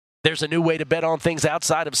There's a new way to bet on things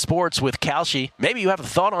outside of sports with Kalshi. Maybe you have a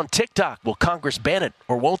thought on TikTok. Will Congress ban it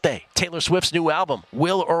or won't they? Taylor Swift's new album.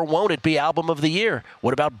 Will or won't it be album of the year?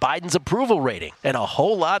 What about Biden's approval rating? And a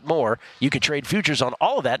whole lot more. You can trade futures on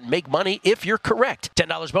all of that and make money if you're correct.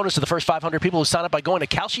 $10 bonus to the first 500 people who sign up by going to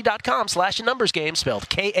Kalshi.com/numbersgame, spelled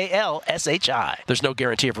Kalshi. There's no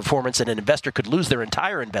guarantee of performance, and an investor could lose their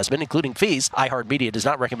entire investment, including fees. iHeartMedia does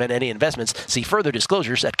not recommend any investments. See further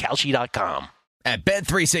disclosures at Kalshi.com. At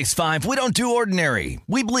Bet365, we don't do ordinary.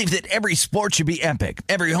 We believe that every sport should be epic.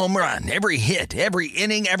 Every home run, every hit, every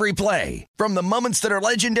inning, every play. From the moments that are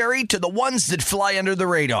legendary to the ones that fly under the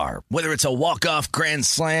radar. Whether it's a walk-off grand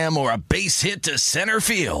slam or a base hit to center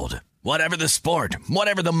field. Whatever the sport,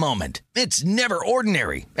 whatever the moment. It's never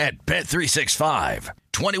ordinary at Bet365.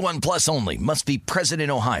 21 plus only. Must be present in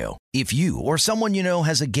Ohio. If you or someone you know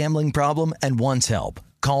has a gambling problem and wants help,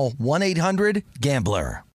 call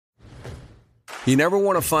 1-800-GAMBLER. You never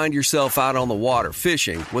want to find yourself out on the water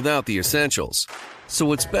fishing without the essentials.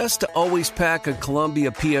 So it's best to always pack a Columbia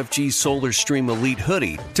PFG Solar Stream Elite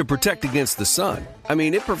hoodie to protect against the sun. I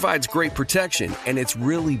mean, it provides great protection and it's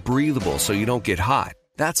really breathable so you don't get hot.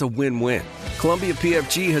 That's a win-win. Columbia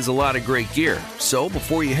PFG has a lot of great gear. So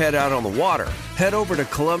before you head out on the water, head over to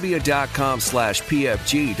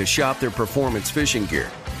Columbia.com/PFG to shop their performance fishing gear.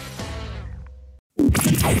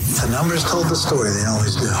 The numbers told the story, they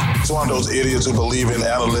always do. It's one of those idiots who believe in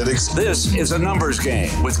analytics. This is A Numbers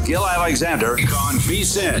Game with Gil Alexander on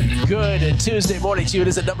VSiN. Good Tuesday morning to you. It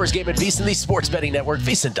is A Numbers Game at VSiN, the sports betting network,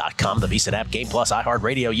 VSiN.com, the VSiN app, Game Plus,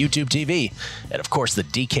 iHeartRadio, YouTube TV, and of course the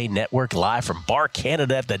DK Network live from Bar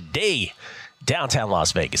Canada at the D. Downtown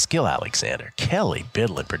Las Vegas. Gil Alexander, Kelly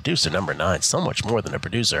Bidlin, producer number 9. So much more than a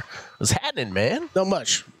producer. What's happening, man? Not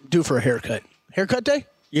much. Due for a haircut. Haircut day?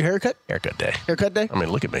 Your haircut? Haircut day. Haircut day? I mean,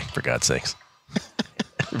 look at me, for God's sakes.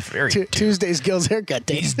 Very Tuesday's Gil's haircut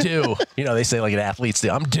day. He's due. You know, they say like an athlete's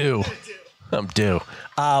due. I'm due. I'm due.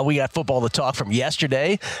 We got football to talk from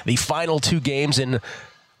yesterday. The final 2 games in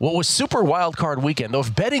what was Super Wild Card Weekend. Though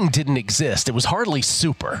if betting didn't exist, it was hardly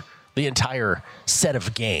super. The entire set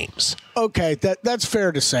of games. Okay, that's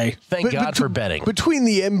fair to say. Thank God for betting. Between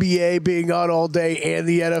the NBA being on all day and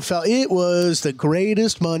the NFL, it was the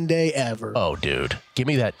greatest Monday ever. Oh, dude. Give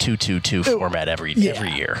me that 2-2-2 format every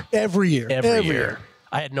year. Every year.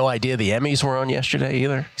 I had no idea the Emmys were on yesterday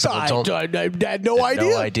either. I had no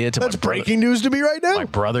idea. That's breaking news to me right now. My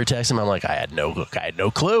brother texted me. I'm like, I had no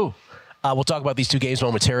clue. We'll talk about these 2 games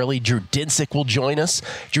momentarily. Drew Dinsick will join us.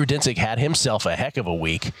 Drew Dinsick had himself a heck of a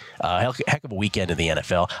week, heck of a weekend in the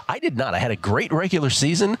NFL. I did not. I had a great regular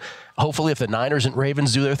season. Hopefully, if the Niners and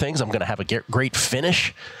Ravens do their things, I'm going to have a great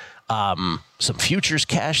finish. Some futures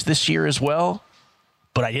cash this year as well.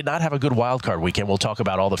 But I did not have a good wild card weekend. We'll talk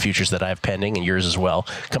about all the futures that I have pending and yours as well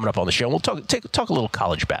coming up on the show. We'll talk a little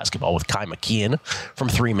college basketball with Kai McKeon from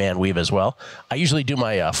 3-Man Weave as well. I usually do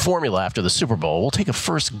my formula after the Super Bowl. We'll take a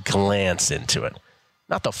first glance into it.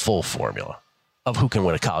 Not the full formula of who can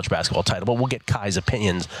win a college basketball title, but we'll get Kai's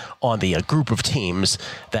opinions on the group of teams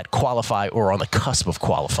that qualify or are on the cusp of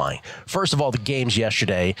qualifying. First of all, the games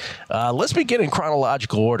yesterday. Let's begin in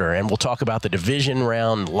chronological order, and we'll talk about the division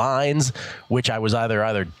round lines, which I was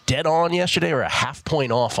either dead on yesterday or a half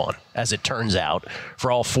point off on, as it turns out, for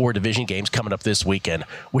all 4 division games coming up this weekend,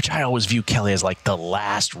 which I always view, Kelly, as like the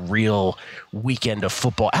last real weekend of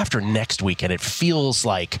football. After next weekend, it feels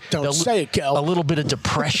like Don't say it, Kel. A little bit of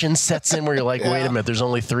depression sets in where you're like, wait a minute, there's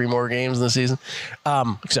only 3 more games in the season.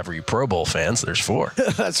 Except for you Pro Bowl fans, there's 4.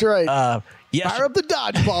 That's right. Fire up the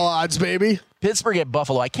dodgeball odds, baby. Pittsburgh at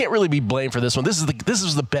Buffalo. I can't really be blamed for this one. This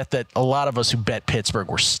is the bet that a lot of us who bet Pittsburgh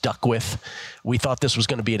were stuck with. We thought this was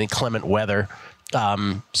going to be an inclement weather.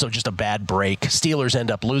 So just a bad break. Steelers end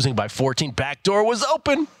up losing by 14. Backdoor was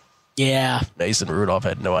open. Yeah. Mason Rudolph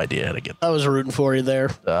had no idea how to get I was rooting for you there.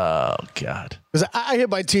 Oh, God. Because I hit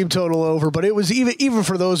my team total over, but it was even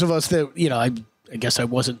for those of us that, I guess I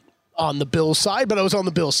wasn't on the Bills side, but I was on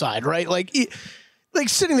the Bills side, right? Like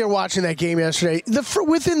sitting there watching that game yesterday,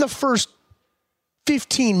 within the first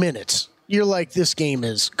 15 minutes, you're like, this game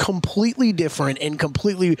is completely different and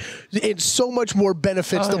so much more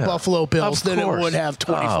benefits the Buffalo Bills than it would have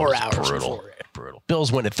 24 hours before. Brutal.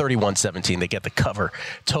 Bills win at 31-17. They get the cover.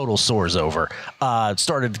 Total soars over.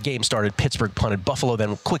 The game started. Pittsburgh punted. Buffalo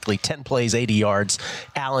then quickly 10 plays, 80 yards.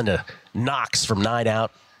 Allen to Knox from 9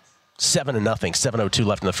 out. 7-0. 7:02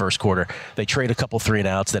 left in the first quarter. They trade a couple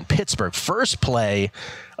 3-and-outs. Then Pittsburgh, first play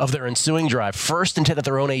of their ensuing drive, 1st and 10 at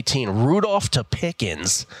their own 18. Rudolph to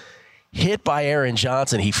Pickens, hit by Aaron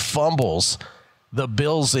Johnson. He fumbles. the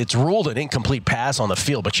Bills, it's ruled an incomplete pass on the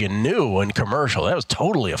field, but you knew in commercial that was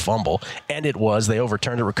totally a fumble, and it was. They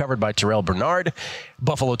overturned it, recovered by Terrell Bernard.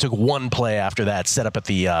 Buffalo took one play after that, set up at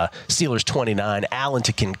the Steelers 29. Allen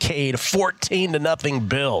to Kincaid, 14-0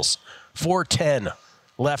 Bills. 4:10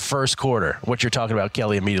 left first quarter. What you're talking about,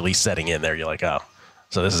 Kelly, immediately setting in there. You're like, oh,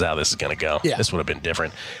 so this is how this is going to go. Yeah. This would have been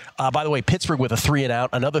different. By the way, Pittsburgh with a 3-and-out,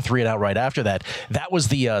 another 3-and-out right after that. That was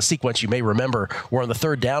the sequence you may remember where on the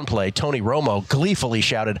third down play, Tony Romo gleefully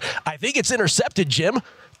shouted, "I think it's intercepted, Jim."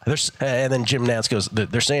 And then Jim Nantz goes,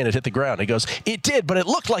 "They're saying it hit the ground." He goes, "It did, but it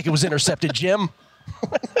looked like it was intercepted, Jim."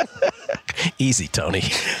 Easy, Tony.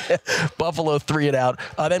 Buffalo 3-and-out.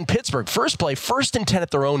 Then Pittsburgh, first play, 1st and 10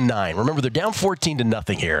 at their own 9. Remember, they're down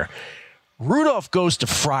 14-0 here. Rudolph goes to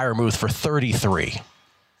Freiermuth for 33.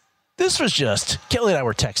 This was just, Kelly and I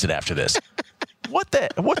were texting after this. What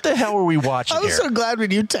the hell were we watching here? I was so glad when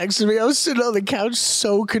you texted me. I was sitting on the couch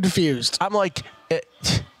so confused. I'm like,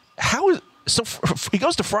 how is... So he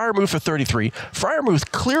goes to Freiermuth for 33.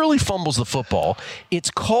 Freiermuth clearly fumbles the football. It's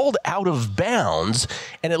called out of bounds,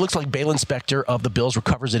 and it looks like Balin Spector of the Bills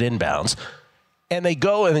recovers it inbounds. And they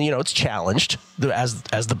go, and it's challenged, as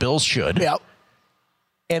the Bills should. Yep.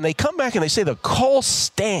 And they come back and they say the call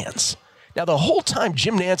stands. Now, the whole time,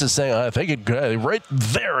 Jim Nantz is saying, I think it right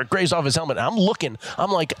there, it grazed off his helmet. I'm looking. I'm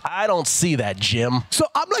like, I don't see that, Jim. So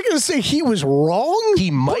I'm not going to say he was wrong. He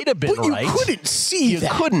might have been right. You couldn't see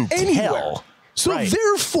that. You couldn't anywhere. tell. So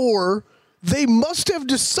therefore, they must have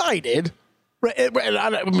decided. Right, and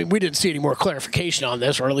I mean, we didn't see any more clarification on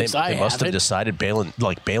this, or at least they must have decided Balin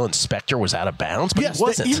Spector was out of bounds, but yes, he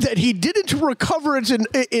wasn't. That he didn't recover it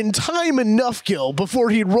in time enough, Gil,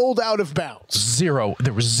 before he rolled out of bounds. There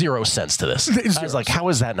was zero sense to this. I was like, how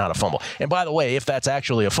is that not a fumble? And by the way, if that's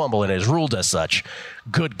actually a fumble and is ruled as such,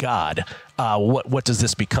 good God, what does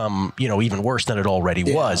this become? Even worse than it already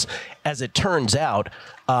was. As it turns out.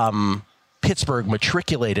 Pittsburgh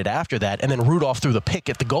matriculated after that, and then Rudolph threw the pick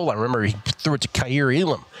at the goal line. Remember, he threw it to Kaiir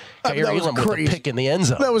Elam. Kaiir Elam with the pick in the end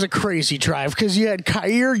zone. That was a crazy drive because you had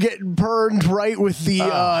Kaiir getting burned right with the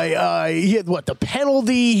he had the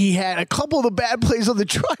penalty. He had a couple of the bad plays on the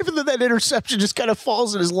drive, and then that interception just kind of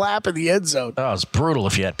falls in his lap in the end zone. Oh, it was brutal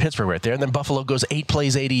if you had Pittsburgh right there. And then Buffalo goes 8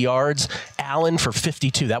 plays, 80 yards. Allen for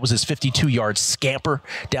 52. That was his 52-yard scamper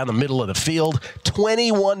down the middle of the field.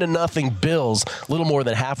 21-0 Bills. A little more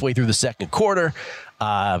than halfway through the second quarter.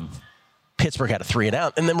 Pittsburgh had a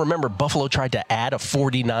 3-and-out. And then remember, Buffalo tried to add a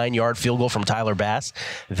 49-yard field goal from Tyler Bass.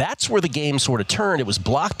 That's where the game sort of turned. It was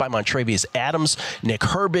blocked by Montrevious Adams. Nick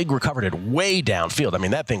Herbig recovered it way downfield. I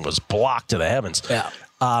mean, that thing was blocked to the heavens. Yeah.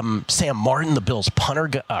 Sam Martin, the Bills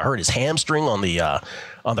punter, hurt his hamstring on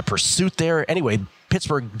the pursuit there. Anyway,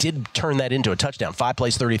 Pittsburgh did turn that into a touchdown. 5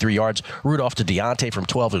 plays, 33 yards. Rudolph to Deontay from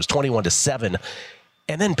 12. It was 21-7.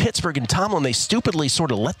 And then Pittsburgh and Tomlin, they stupidly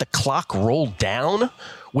sort of let the clock roll down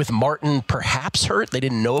with Martin perhaps hurt. They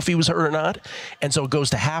didn't know if he was hurt or not. And so it goes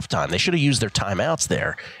to halftime. They should have used their timeouts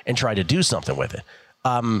there and tried to do something with it.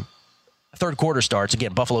 Third quarter starts.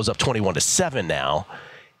 Again, Buffalo's up 21-7 now.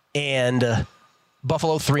 And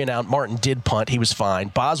Buffalo 3-and-out. Martin did punt. He was fine.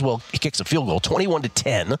 Boswell kicks a field goal,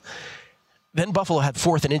 21-10. Then Buffalo had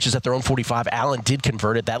 4th and inches at their own 45. Allen did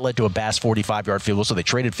convert it. That led to a Bass 45-yard field goal, so they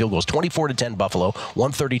traded field goals. 24-10 Buffalo,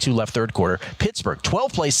 1:32 left third quarter. Pittsburgh,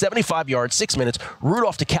 12 plays, 75 yards, 6 minutes.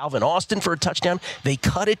 Rudolph to Calvin Austin for a touchdown. They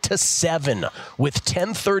cut it to 7 with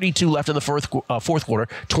 10:32 left in the fourth quarter,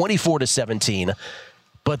 24-17.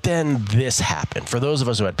 But then this happened. For those of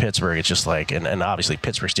us who had Pittsburgh, it's just like, and obviously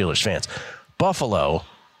Pittsburgh Steelers fans, Buffalo...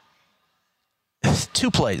 2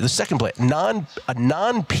 plays. The second play, a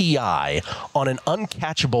non-PI on an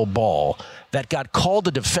uncatchable ball that got called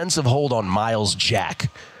a defensive hold on Miles Jack,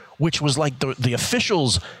 which was like the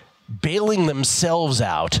officials bailing themselves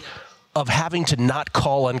out of having to not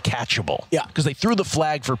call uncatchable. Yeah. Because they threw the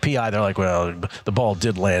flag for PI. They're like, well, the ball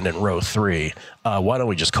did land in row 3. Why don't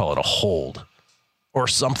we just call it a hold or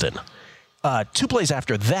something? 2 plays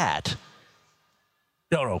after that.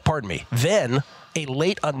 No, pardon me. Then a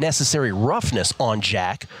late unnecessary roughness on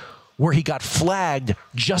Jack where he got flagged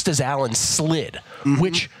just as Allen slid,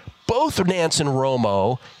 which both Nantz and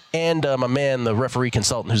Romo and my man, the referee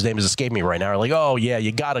consultant, whose name is escaping me right now, are like, oh, yeah,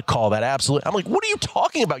 you got to call that. Absolutely. I'm like, what are you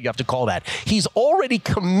talking about? You have to call that. He's already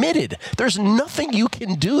committed. There's nothing you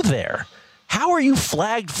can do there. How are you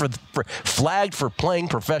flagged for playing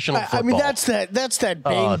professional football? I mean, that's that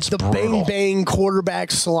bang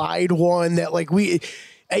quarterback slide one that like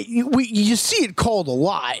you see it called a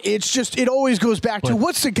lot. It's just it always goes back to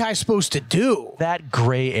what's the guy supposed to do? That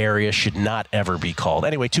gray area should not ever be called.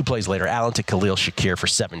 Anyway, 2 plays later, Allen to Khalil Shakir for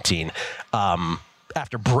 17.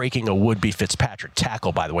 after breaking a would-be Fitzpatrick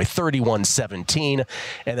tackle, by the way, 31-17.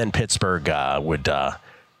 And then Pittsburgh would, at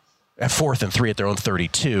 4th and 3 at their own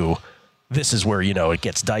 32. This is where, it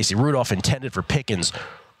gets dicey. Rudolph intended for Pickens.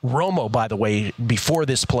 Romo, by the way, before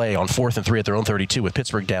this play on 4th and 3 at their own 32 with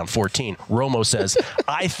Pittsburgh down 14, Romo says,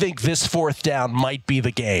 I think this 4th down might be the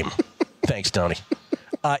game. Thanks, Tony.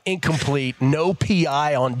 Incomplete. No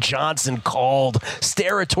PI on Johnson called.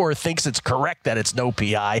 Steratore thinks it's correct that it's no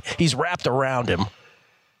PI. He's wrapped around him.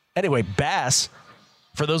 Anyway, Bass,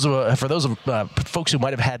 for those of folks who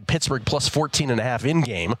might have had Pittsburgh plus 14.5 in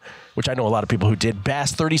game, which I know a lot of people who did,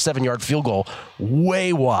 Bass 37-yard field goal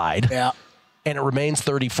way wide. Yeah. And it remains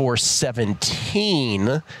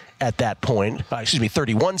 34-17 at that point.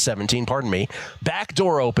 31-17, pardon me. Back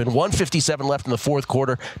door open, 1:57 left in the fourth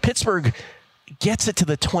quarter. Pittsburgh gets it to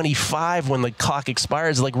the 25 when the clock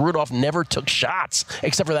expires. Like Rudolph never took shots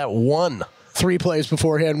except for that one. 3 plays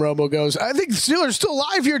beforehand, Romo goes, I think the Steelers are still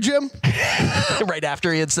alive here, Jim. Right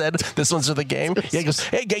after he had said, this one's for the game. Yeah, he goes,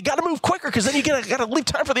 hey, you got to move quicker because then you got to leave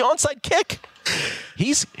time for the onside kick.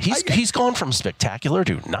 He's gone from spectacular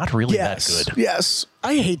to not really that good. Yes.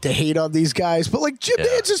 I hate to hate on these guys, but like Jim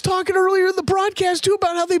Nantz is talking earlier in the broadcast, too,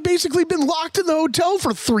 about how they've basically been locked in the hotel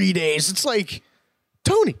for 3 days. It's like,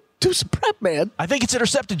 Tony, do some prep, man. I think it's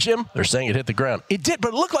intercepted, Jim. They're saying it hit the ground. It did, but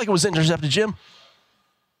it looked like it was intercepted, Jim.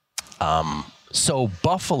 So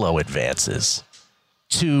Buffalo advances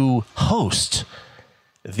to host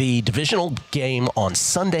the divisional game on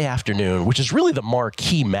Sunday afternoon, which is really the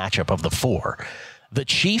marquee matchup of the 4. The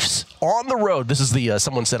Chiefs on the road. This is the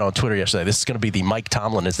someone said on Twitter yesterday, this is going to be the Mike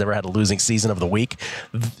Tomlin has never had a losing season of the week.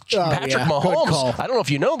 Patrick Mahomes, I don't know if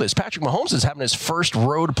you know this, Patrick Mahomes is having his first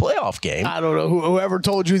road playoff game. I don't know. Whoever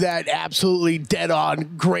told you that, absolutely dead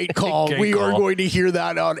on. Great call. We are going to hear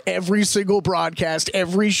that on every single broadcast,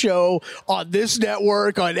 every show, on this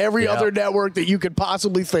network, on every other network that you could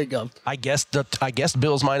possibly think of. I guessed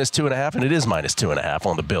Bills minus 2.5, and it is minus 2.5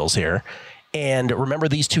 on the Bills here. And remember,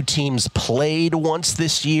 these two teams played once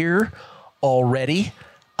this year already.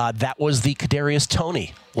 That was the Kadarius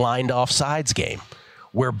Toney lined offsides game,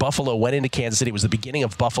 where Buffalo went into Kansas City. It was the beginning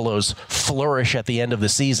of Buffalo's flourish at the end of the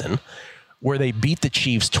season, where they beat the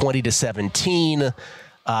Chiefs 20-17.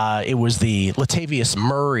 It was the Latavius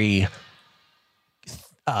Murray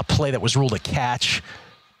play that was ruled a catch.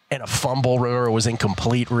 And a fumble was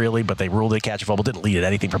incomplete, really, but they ruled it a catch. A fumble didn't lead at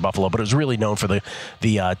anything for Buffalo, but it was really known for the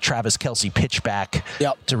Travis Kelce pitchback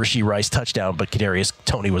to Rashee Rice touchdown, but Kadarius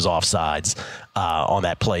Toney was offsides on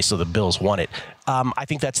that play, so the Bills won it. I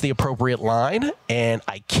think that's the appropriate line, and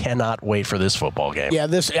I cannot wait for this football game. Yeah,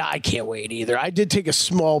 I can't wait either. I did take a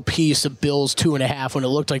small piece of Bills 2.5 when it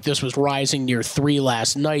looked like this was rising near 3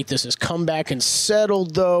 last night. This has come back and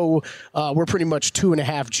settled, though. We're pretty much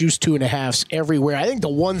 2.5, juice 2.5s everywhere. I think the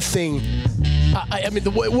one thing,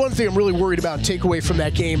 the one thing I'm really worried about, take away from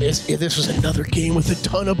that game, is this was another game with a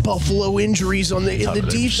ton of Buffalo injuries in the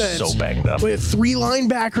defense. So banged up. We had 3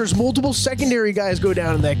 linebackers, multiple secondary guys go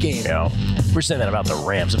down in that game. Yeah. We're saying that about the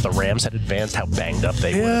Rams. If the Rams had advanced, how banged up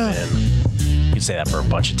they would have been. You could say that for a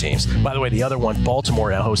bunch of teams. By the way, the other one,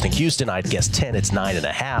 Baltimore now hosting Houston. I'd guess 10. It's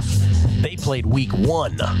 9.5. They played week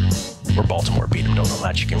 1 where Baltimore beat them. Don't know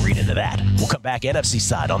much. You can read into that. We'll come back NFC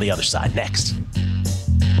side on the other side next.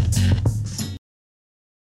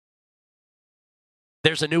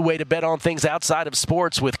 There's a new way to bet on things outside of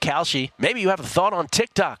sports with Kalshi. Maybe you have a thought on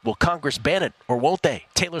TikTok. Will Congress ban it or won't they?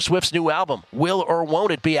 Taylor Swift's new album, will or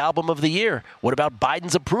won't it be album of the year? What about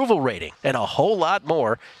Biden's approval rating? And a whole lot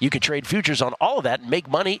more. You can trade futures on all of that and make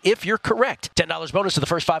money if you're correct. $10 bonus to the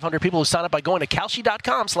first 500 people who sign up by going to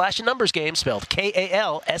Kalshi.com/numbersgame, spelled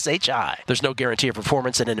Kalshi. There's no guarantee of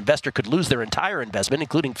performance, and an investor could lose their entire investment,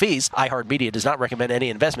 including fees. iHeartMedia does not recommend any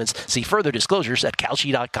investments. See further disclosures at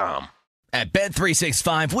Kalshi.com. At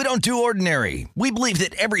Bet365, we don't do ordinary. We believe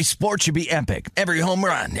that every sport should be epic. Every home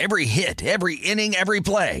run, every hit, every inning, every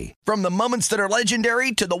play. From the moments that are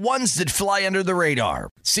legendary to the ones that fly under the radar.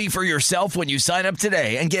 See for yourself when you sign up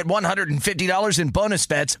today and get $150 in bonus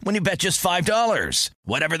bets when you bet just $5.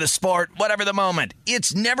 Whatever the sport, whatever the moment,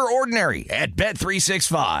 it's never ordinary at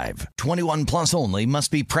Bet365. 21 plus only.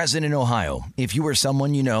 Must be present in Ohio. If you or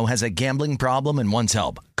someone you know has a gambling problem and wants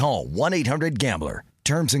help, call 1-800-GAMBLER.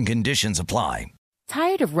 Terms and conditions apply.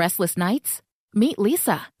 Tired of restless nights? Meet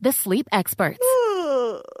Leesa, the sleep experts.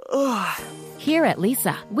 Here at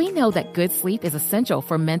Leesa, we know that good sleep is essential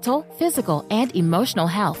for mental, physical, and emotional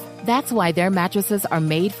health. That's why their mattresses are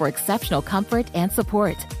made for exceptional comfort and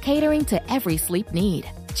support, catering to every sleep need.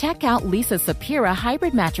 Check out Leesa's Sapira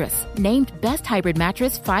Hybrid Mattress, named Best Hybrid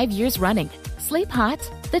Mattress 5 years running. Sleep hot,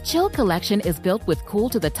 The Chill collection is built with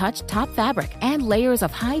cool-to-the-touch top fabric and layers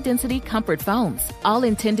of high-density comfort foams, all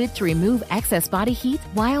intended to remove excess body heat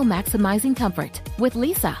while maximizing comfort. With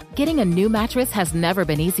Leesa, getting a new mattress has never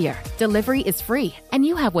been easier. Delivery is free, and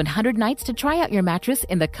you have 100 nights to try out your mattress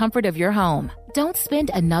in the comfort of your home. Don't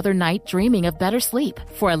spend another night dreaming of better sleep.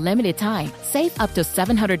 For a limited time, save up to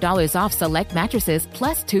 $700 off select mattresses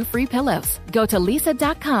plus 2 free pillows. Go to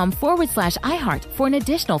leesa.com/iHeart for an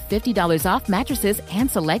additional $50 off mattresses and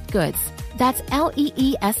select goods. That's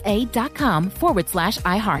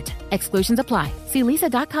LEESA.com/iHeart. Exclusions apply. See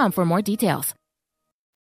leesa.com for more details.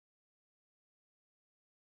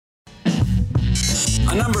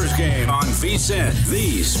 A numbers game on VSiN,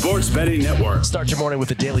 the Sports Betting Network. Start your morning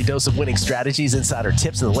with a daily dose of winning strategies, insider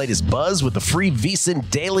tips, and the latest buzz with the free VSiN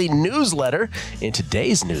Daily newsletter. In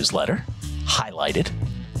today's newsletter, highlighted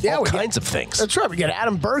all kinds of things. That's right. We got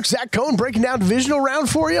Adam Burke, Zach Cohn breaking down divisional round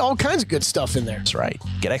for you. All kinds of good stuff in there. That's right.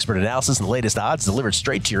 Get expert analysis and the latest odds delivered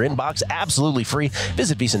straight to your inbox, absolutely free.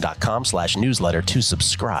 Visit VSiN.com/newsletter to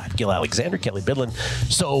subscribe. Gil Alexander, Kelly Bidlin.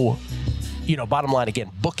 So, bottom line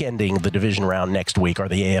again, bookending the division round next week are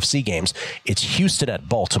the AFC games. It's Houston at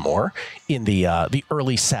Baltimore in the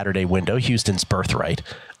early Saturday window. Houston's birthright.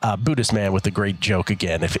 Buddhist man with the great joke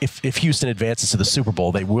again. If Houston advances to the Super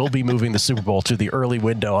Bowl, they will be moving the Super Bowl to the early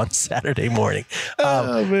window on Saturday morning.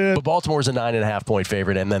 But Baltimore's a 9.5-point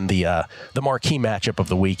favorite, and then the marquee matchup of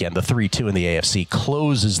the weekend, the 3-2 in the AFC,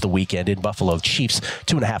 closes the weekend in Buffalo. Chiefs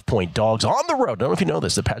 2.5-point dogs on the road. I don't know if you know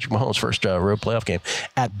this, the Patrick Mahomes' first road playoff game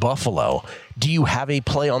at Buffalo. Do you have a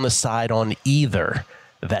play on the side on either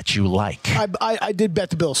that you like? I did bet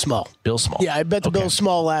the Bills small. Bills small. Yeah, I bet the Bills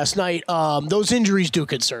small last night. Those injuries do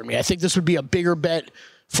concern me. I think this would be a bigger bet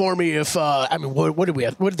for me if, what did we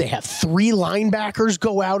have? What did they have? 3 linebackers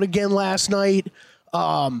go out again last night.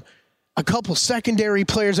 A couple secondary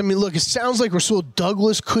players. Look, it sounds like Rasul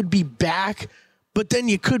Douglas could be back, but then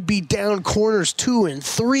you could be down corners 2 and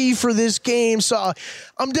 3 for this game. So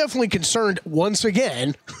I'm definitely concerned once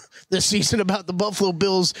again this season about the Buffalo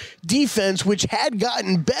Bills defense, which had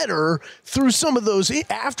gotten better through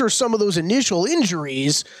after some of those initial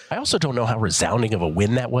injuries. I also don't know how resounding of a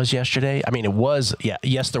win that was yesterday. It was,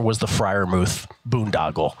 yes, there was the Freiermuth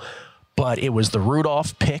boondoggle, but it was the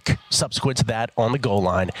Rudolph pick subsequent to that on the goal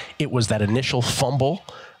line. It was that initial fumble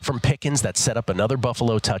from Pickens that set up another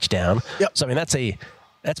Buffalo touchdown. Yep. So,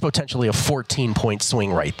 that's potentially a 14-point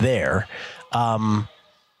swing right there. I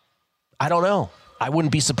don't know. I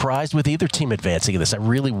wouldn't be surprised with either team advancing in this. I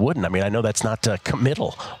really wouldn't. I know that's not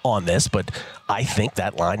committal on this, but I think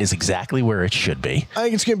that line is exactly where it should be. I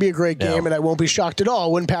think it's going to be a great game, and I won't be shocked at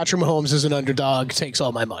all when Patrick Mahomes is an underdog, takes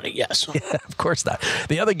all my money. Yes. Yeah, of course not.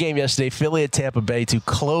 The other game yesterday, Philly at Tampa Bay to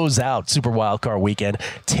close out Super Wildcard Weekend.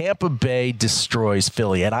 Tampa Bay destroys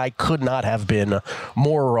Philly, and I could not have been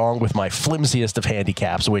more wrong with my flimsiest of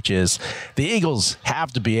handicaps, which is the Eagles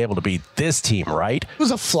have to be able to beat this team, right? It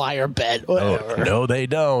was a flyer bet. Whatever. No, they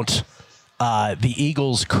don't. The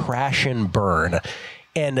Eagles crash and burn.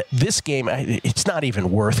 And this game, it's not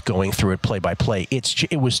even worth going through it play by play.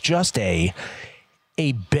 It was just a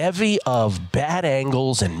bevy of bad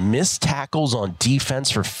angles and missed tackles on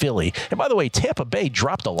defense for Philly. And by the way, Tampa Bay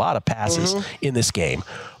dropped a lot of passes in this game.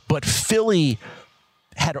 But Philly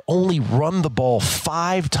had only run the ball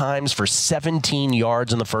 5 times for 17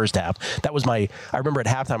 yards in the first half. That was I remember at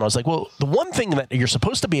halftime, I was like, well, the one thing that you're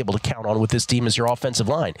supposed to be able to count on with this team is your offensive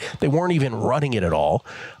line. They weren't even running it at all.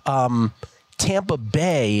 Tampa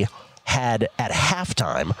Bay had, at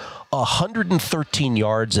halftime, 113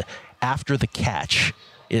 yards after the catch,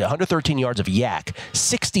 113 yards of yak,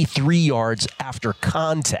 63 yards after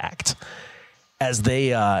contact, as they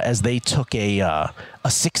took a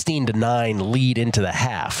 16-9 lead into the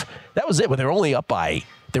half. That was it. But they were only up by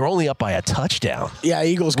a touchdown. Yeah,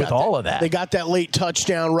 Eagles got all of that. They got that late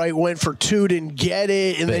touchdown, right? Went for 2, didn't get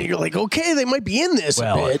it, and then you're like, okay, they might be in this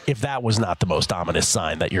a bit. If that was not the most ominous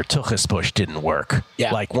sign that your Tuchus push didn't work.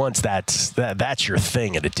 Yeah. Like once that's your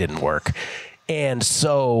thing and it didn't work. And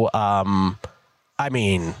so,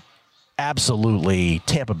 absolutely,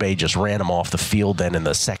 Tampa Bay just ran them off the field then in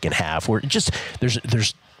the second half. Where there's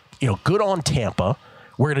good on Tampa.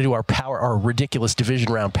 We're going to do our ridiculous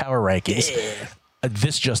division round power rankings. Yeah.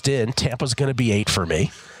 This just in, Tampa's going to be 8 for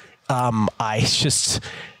me. But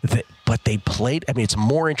they played. It's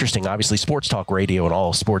more interesting. Obviously, sports talk radio and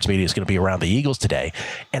all sports media is going to be around the Eagles today.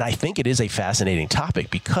 And I think it is a fascinating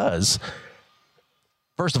topic because,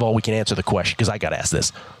 first of all, we can answer the question because I got asked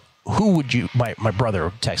this. Who would you, my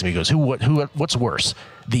brother texted me, he goes, what's worse,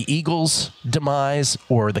 the Eagles' demise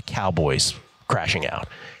or the Cowboys crashing out?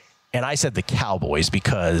 And I said the Cowboys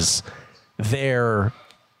because their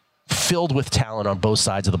filled with talent on both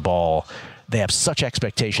sides of the ball. They have such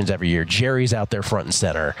expectations every year. Jerry's out there front and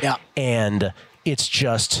center. Yeah. And it's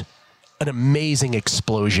just an amazing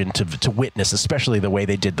explosion to witness, especially the way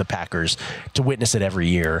they did the Packers, to witness it every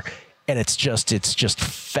year. And it's just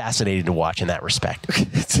fascinating to watch in that respect.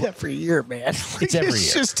 It's every year, man. It's every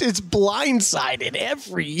year. It's blindsided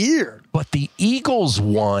every year. But the Eagles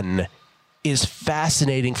one is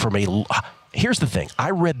fascinating from a. Here's the thing. I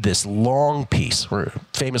read this long piece where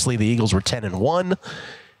famously the Eagles were 10-1.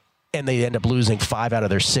 And they end up losing 5 out of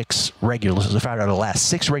their 6 regular, 5 out of the last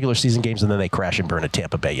 6 regular season games, and then they crash and burn at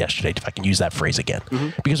Tampa Bay yesterday, if I can use that phrase again.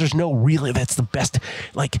 Because there's no really, that's the best,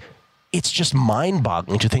 like, it's just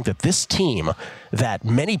mind-boggling to think that this team that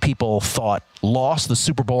many people thought lost the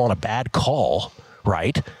Super Bowl on a bad call,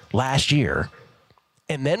 right, last year,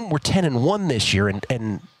 and then we're 10-1 this year,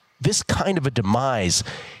 and this kind of a demise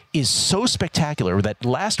is so spectacular that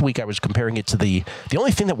last week I was comparing it to the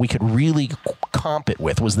only thing that we could really comp it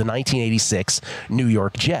with was the 1986 New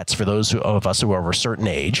York Jets. For those of us who are of a certain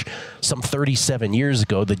age, some 37 years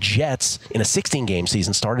ago, the Jets in a 16-game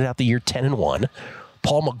season started out the year 10-1.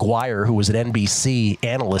 Paul McGuire, who was an NBC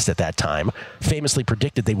analyst at that time, famously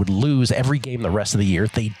predicted they would lose every game the rest of the year.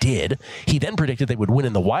 They did. He then predicted they would win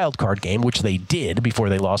in the wild card game, which they did before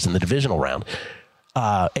they lost in the divisional round.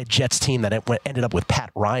 A Jets team that ended up with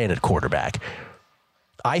Pat Ryan at quarterback.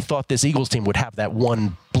 I thought this Eagles team would have that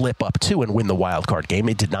one blip up too and win the wild card game.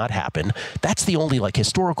 It did not happen. That's the only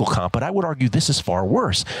historical comp, but I would argue this is far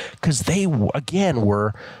worse because they, again,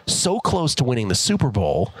 were so close to winning the Super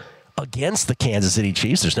Bowl against the Kansas City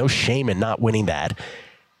Chiefs. There's no shame in not winning that.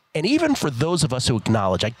 And even for those of us who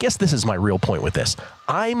acknowledge, I guess this is my real point with this,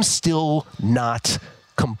 I'm still not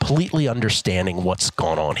completely understanding what's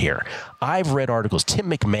going on here. I've read articles.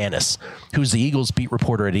 Tim McManus, who's the Eagles beat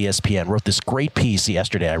reporter at ESPN, wrote this great piece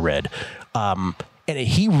yesterday I read. And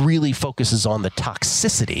he really focuses on the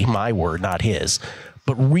toxicity, my word, not his,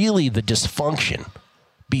 but really the dysfunction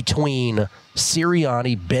between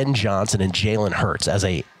Sirianni, Ben Johnson, and Jalen Hurts as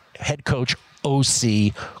a head coach,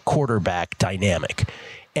 OC, quarterback dynamic,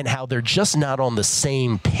 and how they're just not on the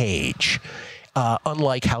same page.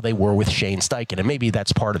 Unlike how they were with Shane Steichen. And maybe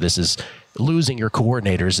that's part of this is losing your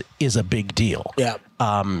coordinators is a big deal. Yeah.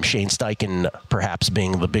 Shane Steichen perhaps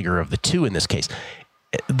being the bigger of the two in this case.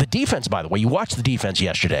 The defense, by the way, you watched the defense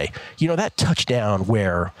yesterday. That touchdown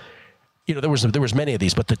where, there was many of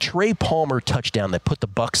these, but the Trey Palmer touchdown that put the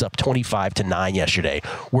Bucs up 25-9 yesterday,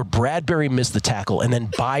 where Bradbury missed the tackle and then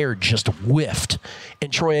Byard just whiffed.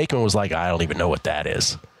 And Troy Aikman was like, I don't even know what that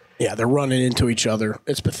is. Yeah, they're running into each other.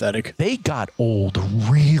 It's pathetic. They got old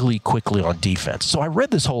really quickly on defense. So I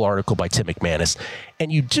read this whole article by Tim McManus,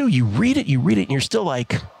 and you read it, and you're still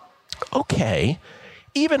like, okay.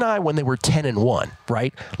 Even when they were 10-1,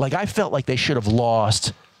 right? Like, I felt like they should have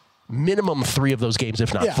lost minimum 3 of those games,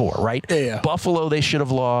 if not 4, right? Yeah. Buffalo, they should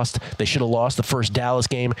have lost. They should have lost the first Dallas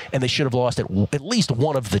game, and they should have lost at least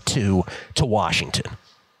one of the 2 to Washington.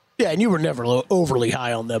 Yeah, and you were never overly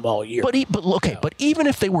high on them all year. But even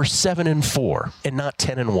if they were 7-4 and not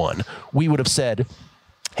 10-1, we would have said,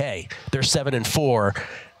 hey, they're 7-4.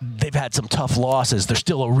 They've had some tough losses. They're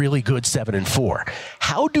still a really good 7-4.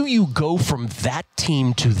 How do you go from that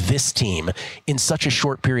team to this team in such a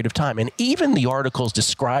short period of time? And even the articles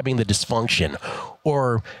describing the dysfunction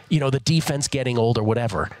or, the defense getting old or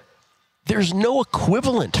whatever, there's no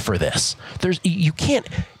equivalent for this. You can't,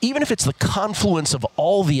 even if it's the confluence of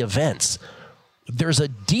all the events, there's a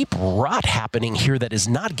deep rot happening here that is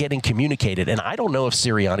not getting communicated. And I don't know if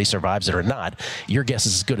Sirianni survives it or not. Your guess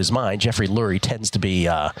is as good as mine. Jeffrey Lurie tends to be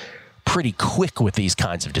pretty quick with these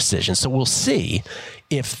kinds of decisions. So we'll see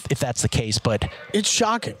if that's the case. But it's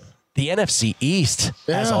shocking. The NFC East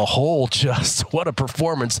as a whole, just what a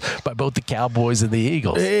performance by both the Cowboys and the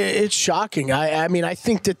Eagles. It's shocking. I mean, I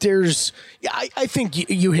think that I think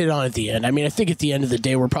you hit on it at the end. I mean, I think at the end of the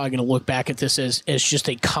day, we're probably going to look back at this as just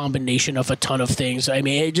a combination of a ton of things. I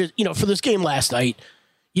mean, for this game last night,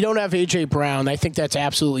 you don't have A.J. Brown. I think that's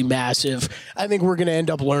absolutely massive. I think we're going to end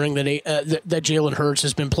up learning that Jalen Hurts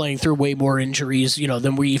has been playing through way more injuries,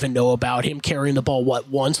 than we even know about. Him carrying the ball,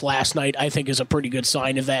 once last night, I think is a pretty good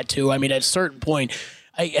sign of that, too. I mean, at a certain point,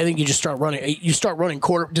 I think you just start running. You start running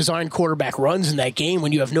design quarterback runs in that game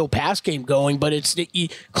when you have no pass game going, but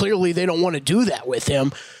clearly they don't want to do that with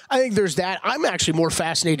him. I think there's that. I'm actually more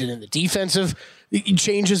fascinated in the defensive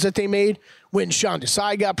changes that they made when Sean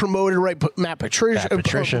Desai got promoted, right? Matt Patricia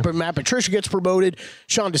gets promoted.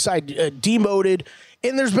 Sean Desai demoted.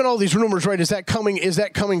 And there's been all these rumors, right? Is that coming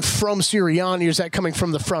from Sirianni? Is that coming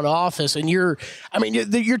from the front office? And your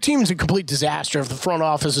team's a complete disaster if the front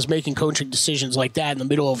office is making coaching decisions like that in the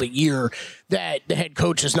middle of a year that the head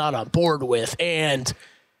coach is not on board with. And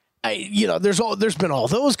there's been all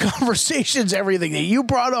those conversations, everything that you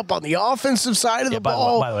brought up on the offensive side of the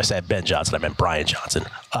ball. By the way, I said Ben Johnson. I meant Brian Johnson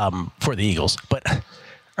for the Eagles. But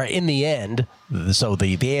in the end, so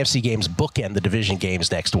the AFC games bookend the division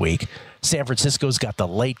games next week. San Francisco's got the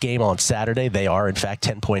late game on Saturday. They are, in fact,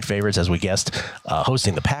 10-point favorites, as we guessed,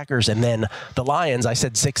 hosting the Packers. And then the Lions, I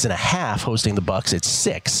said 6.5 hosting the Bucs. It's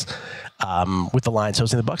 6 with the Lions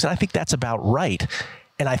hosting the Bucs. And I think that's about right.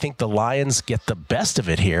 And I think the Lions get the best of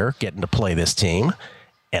it here, getting to play this team.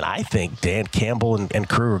 And I think Dan Campbell and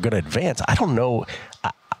crew are going to advance. I don't know.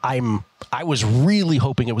 I was really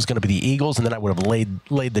hoping it was going to be the Eagles, and then I would have laid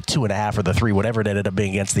the 2.5 or the 3, whatever it ended up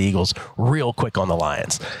being against the Eagles, real quick on the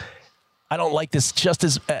Lions. I don't like this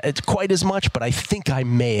quite as much, but I think I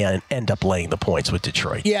may end up laying the points with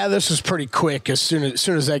Detroit. Yeah, this was pretty quick. As soon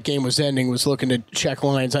as that game was ending, was looking to check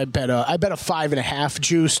lines. I bet a 5.5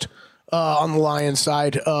 juiced on the Lions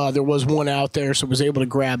side. There was one out there, so was able to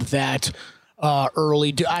grab that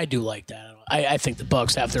early. I do like that. I think the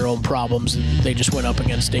Bucs have their own problems, and they just went up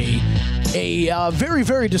against a very,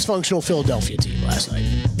 very dysfunctional Philadelphia team last night.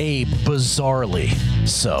 A bizarrely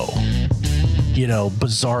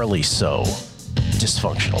so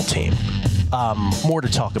dysfunctional team. More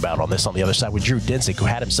to talk about on this on the other side with Drew Dinsick, who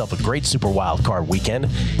had himself a great Super Wild Card weekend.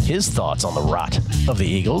 His thoughts on the rot of the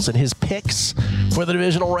Eagles and his picks for the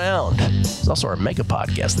divisional round. There's also our mega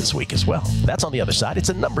podcast this week as well. That's on the other side. It's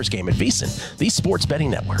a numbers game at VSiN, the Sports Betting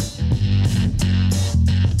Network.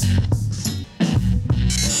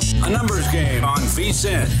 A numbers game on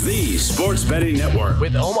VSiN, the Sports Betting Network.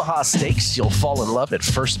 With Omaha Steaks, you'll fall in love at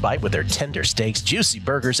first bite with their tender steaks, juicy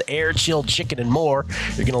burgers, air-chilled chicken, and more.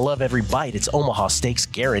 You're going to love every bite. It's Omaha Steaks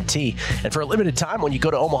guarantee. And for a limited time, when you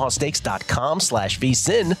go to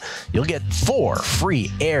omahasteaks.com/VSiN, you'll get 4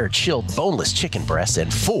 free air-chilled boneless chicken breasts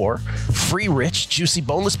and 4 free rich, juicy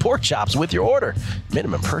boneless pork chops with your order.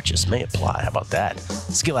 Minimum purchase may apply. How about that?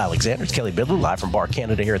 Skill Alexander, it's Kelly Bidlin, live from Bar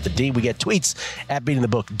Canada here at the D. We get tweets at Beating the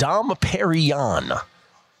Book. Dom Perignon.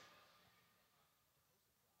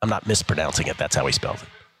 I'm not mispronouncing it. That's how he spelled it.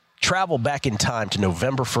 Travel back in time to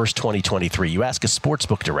November 1st, 2023. You ask a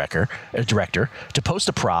sportsbook director to post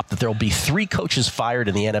a prop that there will be 3 coaches fired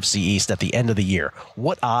in the NFC East at the end of the year.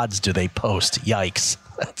 What odds do they post? Yikes.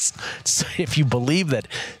 So if you believe that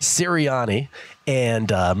Sirianni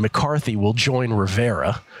and McCarthy will join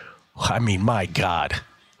Rivera, I mean, my God.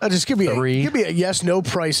 Just give me a yes/no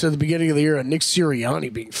price at the beginning of the year on Nick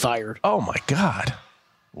Sirianni being fired. Oh my God,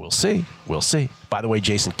 we'll see. By the way,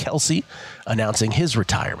 Jason Kelce announcing his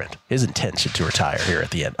retirement, his intention to retire here at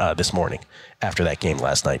the end this morning after that game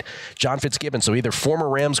last night. John Fitzgibbon, so either former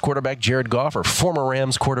Rams quarterback Jared Goff or former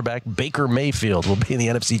Rams quarterback Baker Mayfield will be in the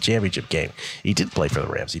NFC Championship game. He did play for the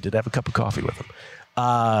Rams. He did have a cup of coffee with them.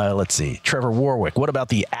 Let's see. Trevor Warwick. What about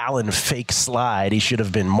the Allen fake slide? He should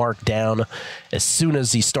have been marked down as soon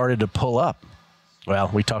as he started to pull up. Well,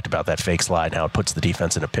 we talked about that fake slide, how it puts the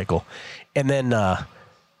defense in a pickle. And then,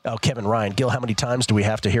 Kevin Ryan. Gil, how many times do we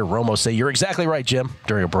have to hear Romo say, "You're exactly right, Jim,"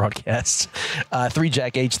 during a broadcast?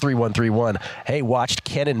 3Jack H3131. Hey, watched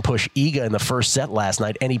Kennan push Iga in the first set last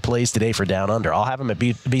night. Any plays today for Down Under? I'll have him at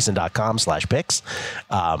VSiN.com/picks.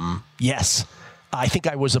 Yes. I think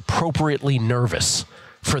I was appropriately nervous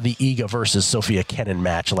for the Iga versus Sofia Kenin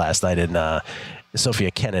match last night. And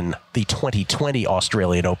Sofia Kenin, the 2020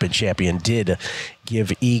 Australian Open champion, did give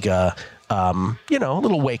Iga, a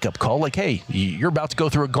little wake-up call. Like, hey, you're about to go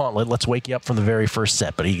through a gauntlet. Let's wake you up from the very first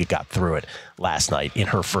set. But Iga got through it last night in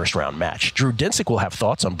her first-round match. Drew Dinsick will have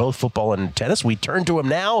thoughts on both football and tennis. We turn to him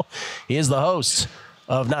now. He is the host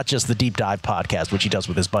of not just the Deep Dive podcast, which he does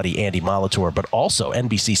with his buddy Andy Molitor, but also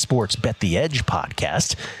NBC Sports Bet the Edge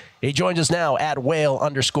podcast. He joins us now at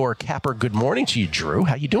Whale_Capper. Good morning to you, Drew.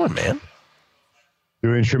 How you doing, man?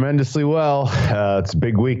 Doing tremendously well. It's a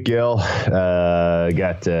big week, Gil.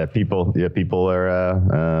 Got people. Yeah, people are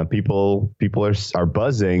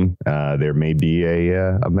buzzing. There may be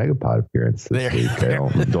a Megapod appearance this week. I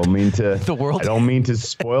don't mean to. I don't mean to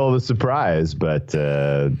spoil the surprise, but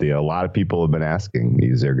a lot of people have been asking: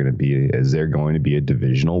 is there going to be a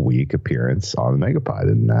divisional week appearance on the Megapod?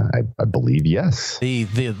 And I believe yes.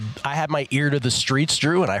 I had my ear to the streets,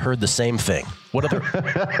 Drew, and I heard the same thing. What other?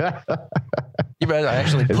 You better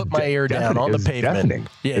actually put my ear down on the pavement. Deafening.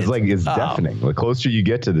 Yeah, it's deafening. The closer you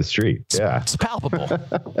get to the street, it's palpable.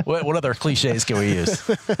 What other cliches can we use?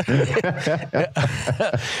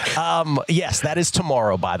 Yes, that is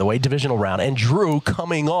tomorrow, by the way, divisional round. And Drew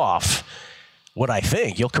coming off what I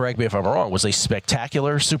think, you'll correct me if I'm wrong, was a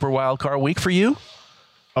spectacular Super Wild Card week for you.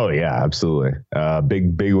 Oh yeah, absolutely.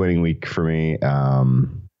 Big winning week for me.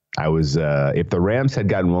 I was, if the Rams had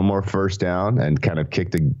gotten one more first down and kind of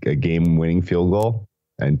kicked a game-winning field goal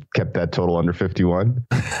and kept that total under 51,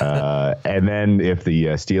 and then if the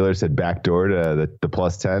Steelers had backdoored the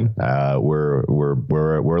plus 10,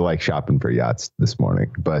 we're like shopping for yachts this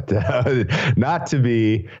morning. But not to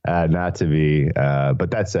be.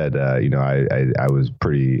 But that said, I was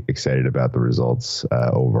pretty excited about the results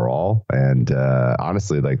overall, and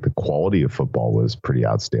honestly, like the quality of football was pretty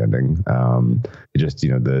outstanding. Just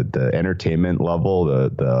the entertainment level,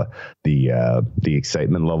 the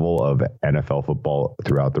excitement level of NFL football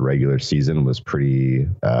throughout the regular season was pretty,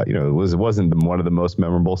 it wasn't one of the most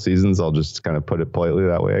memorable seasons. I'll just kind of put it politely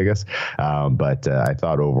that way, I guess. But I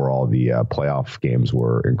thought overall the playoff games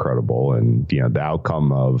were incredible, and the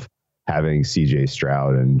outcome of having CJ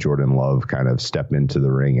Stroud and Jordan Love kind of step into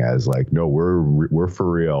the ring as like, no, we're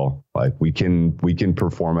for real. Like we can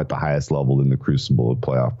perform at the highest level in the crucible of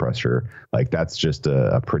playoff pressure. Like that's just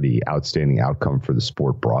a pretty outstanding outcome for the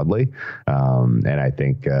sport broadly. And I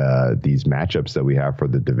think these matchups that we have for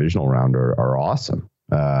the divisional round are awesome.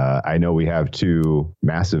 I know we have two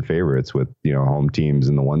massive favorites with, home teams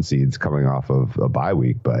and the 1 seeds coming off of a bye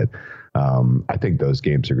week, but I think those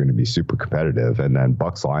games are going to be super competitive. And then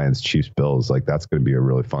Bucks, Lions, Chiefs, Bills, like that's going to be a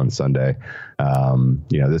really fun Sunday.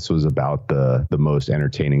 This was about the most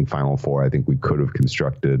entertaining Final Four I think we could have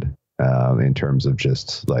constructed in terms of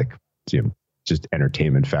just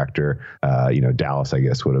entertainment factor. Dallas, I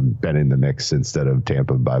guess, would have been in the mix instead of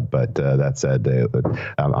Tampa, but that said,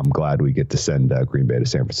 I'm glad we get to send Green Bay to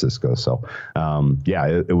San Francisco. So,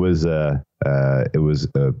 it was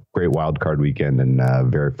a great wild card weekend,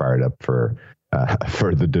 and very fired up for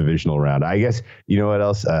the divisional round. I guess, you know what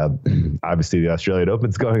else? Obviously, the Australian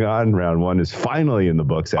Open's going on. Round 1 is finally in the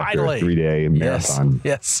books after a 3-day marathon.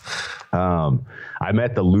 Yes. I'm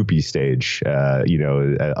at the loopy stage,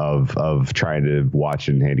 of trying to watch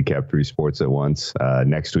and handicap 3 sports at once.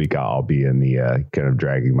 Next week, I'll be in the kind of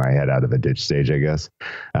dragging my head out of a ditch stage, I guess.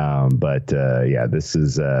 This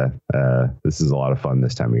is a lot of fun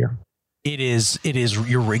this time of year. It is.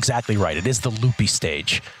 You're exactly right. It is the loopy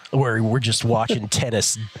stage where we're just watching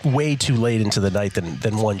tennis way too late into the night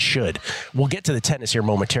than one should. We'll get to the tennis here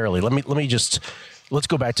momentarily. Let's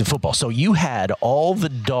go back to football. So you had all the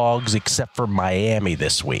dogs except for Miami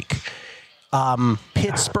this week.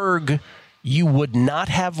 Pittsburgh, you would not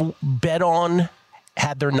have bet on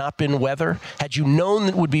had there not been weather. Had you known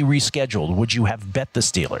it would be rescheduled, would you have bet the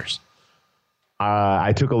Steelers?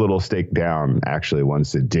 I took a little stake down, actually,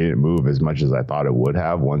 once it didn't move as much as I thought it would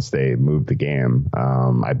have once they moved the game.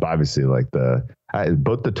 I obviously like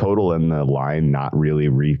both the total and the line not really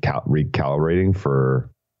recalibrating for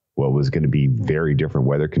what was going to be very different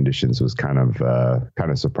weather conditions was kind of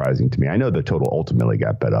surprising to me. I know the total ultimately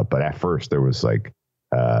got bet up, but at first there was it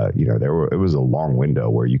was a long window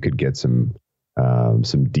where you could get some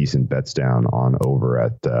decent bets down on over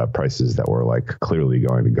at prices that were like clearly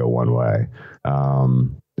going to go one way.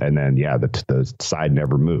 And then, the side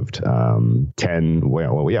never moved. 10.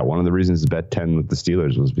 One of the reasons to bet 10 with the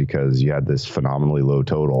Steelers was because you had this phenomenally low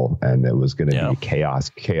total, and it was going to be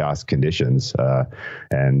chaos conditions.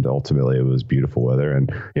 And ultimately, it was beautiful weather. And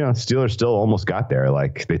Steelers still almost got there.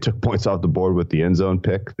 Like they took points off the board with the end zone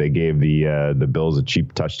pick. They gave the Bills a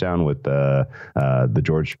cheap touchdown with the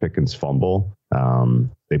George Pickens fumble.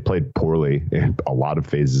 They played poorly in a lot of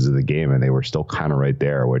phases of the game, and they were still kind of right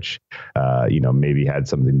there, which, maybe had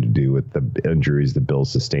something to do with the injuries the Bills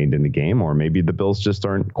sustained in the game, or maybe the Bills just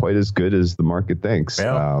aren't quite as good as the market thinks.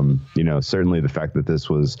 Yeah. Certainly the fact that this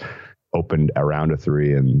was opened around a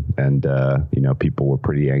 3 and people were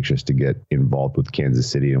pretty anxious to get involved with Kansas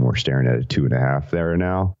City, and we're staring at a 2.5 there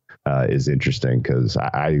now, is interesting because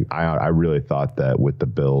I really thought that with the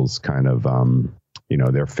Bills kind of,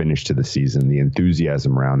 their finish to the season, the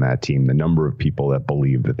enthusiasm around that team, the number of people that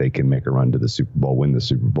believe that they can make a run to the Super Bowl, win the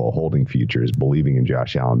Super Bowl, holding futures, believing in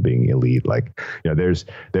Josh Allen being elite. Like, there's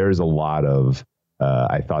a lot of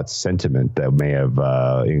I thought, sentiment that may have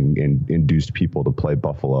induced people to play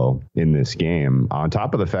Buffalo in this game. On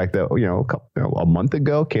top of the fact that, a month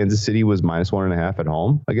ago, Kansas City was -1.5 at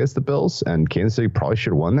home against the Bills, and Kansas City probably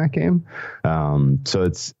should have won that game. So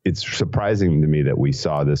it's surprising to me that we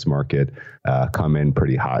saw this market come in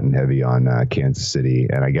pretty hot and heavy on Kansas City.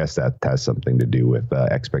 And I guess that has something to do with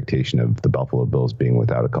expectation of the Buffalo Bills being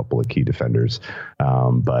without a couple of key defenders.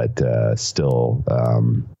 But still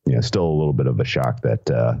a little bit of a shock that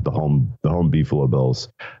the home Buffalo Bills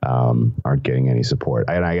aren't getting any support.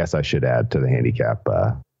 And I guess I should add to the handicap,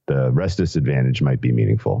 the rest disadvantage might be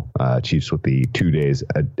meaningful. Chiefs with the 2 days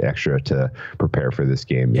extra to prepare for this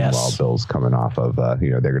game. Yes. Meanwhile, Bills coming off of,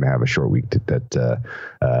 they're going to have a short week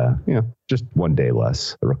just 1 day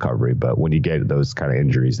less recovery. But when you get those kind of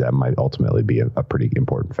injuries, that might ultimately be a pretty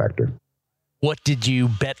important factor. What did you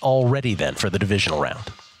bet already then for the divisional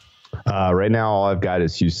round? Right now, all I've got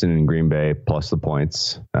is Houston and Green Bay plus the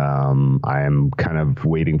points. I am kind of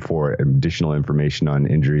waiting for additional information on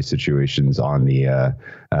injury situations on the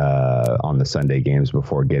Sunday games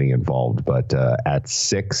before getting involved. But at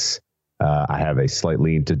 6, I have a slight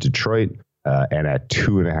lean to Detroit. And at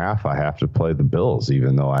 2.5, I have to play the Bills,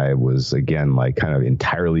 even though I was, again, kind of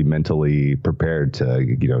entirely mentally prepared to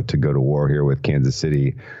go to war here with Kansas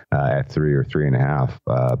City at 3 or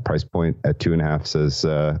 3.5. Price point at 2.5 says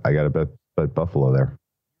I got to bet Buffalo there.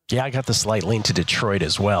 Yeah, I got the slight lean to Detroit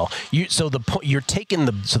as well. You're taking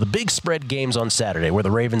the big spread games on Saturday where the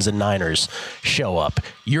Ravens and Niners show up.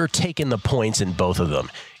 You're taking the points in both of them.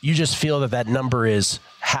 You just feel that number is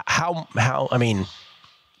how I mean.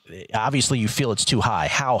 Obviously, you feel it's too high.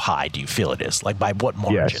 How high do you feel it is? Like, by what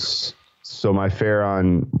margin? Yes. So my fare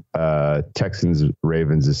on Texans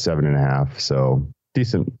Ravens is 7.5. So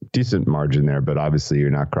decent margin there. But obviously, you're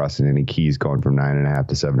not crossing any keys going from 9.5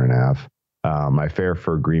 to 7.5. My fare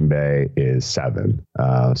for Green Bay is 7.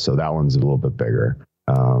 So that one's a little bit bigger.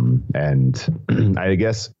 And I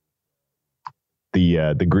guess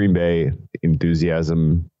the Green Bay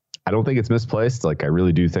enthusiasm, I don't think it's misplaced. I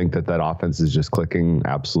really do think that offense is just clicking.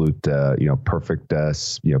 Absolute, perfect,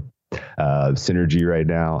 synergy right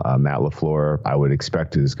now. Matt LaFleur, I would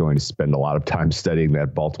expect, is going to spend a lot of time studying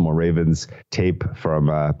that Baltimore Ravens tape from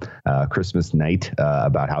Christmas night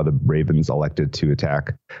about how the Ravens elected to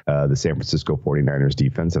attack the San Francisco 49ers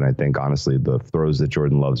defense. And I think, honestly, the throws that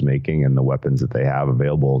Jordan Love's making and the weapons that they have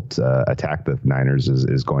available to attack the Niners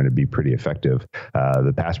is going to be pretty effective.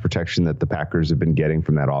 The pass protection that the Packers have been getting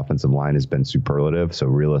from that offensive line has been superlative. So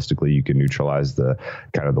realistically, you can neutralize the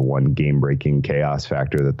kind of the one game-breaking chaos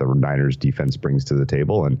factor that the Niners defense brings to the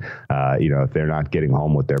table. And, if they're not getting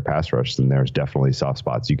home with their pass rush, then there's definitely soft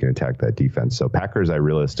spots you can attack that defense. So Packers, I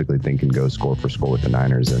realistically think, can go score for score with the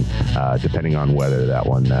Niners. And depending on whether that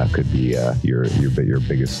one could be your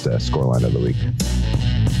biggest scoreline of the week.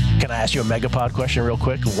 Can I ask you a Megapod question real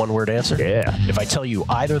quick? A one-word answer? Yeah. If I tell you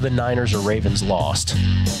either the Niners or Ravens lost,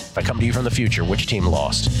 if I come to you from the future, which team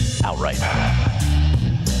lost outright?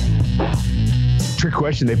 Trick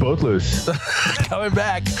question. They both lose. Coming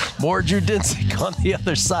back, more Drew Dinsick on the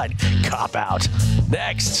other side. Cop out.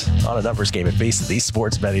 Next on a numbers game at VSiN, the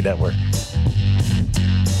Sports Betting Network.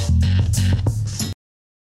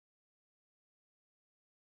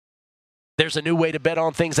 There's a new way to bet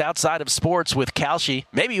on things outside of sports with Kalshi.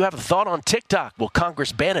 Maybe you have a thought on TikTok. Will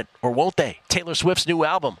Congress ban it or won't they? Taylor Swift's new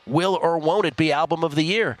album. Will or won't it be album of the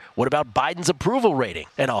year? What about Biden's approval rating?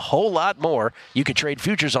 And a whole lot more. You can trade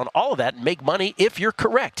futures on all of that and make money if you're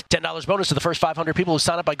correct. $10 bonus to the first 500 people who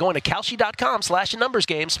sign up by going to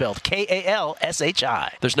Kalshi.com/numbersgame, spelled Kalshi.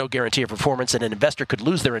 There's no guarantee of performance, and an investor could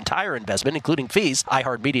lose their entire investment, including fees.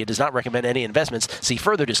 iHeartMedia does not recommend any investments. See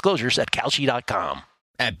further disclosures at Kalshi.com.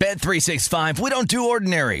 At Bet365, we don't do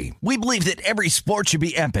ordinary. We believe that every sport should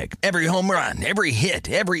be epic. Every home run, every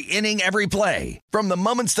hit, every inning, every play. From the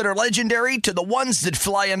moments that are legendary to the ones that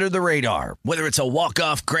fly under the radar. Whether it's a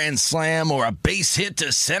walk-off grand slam or a base hit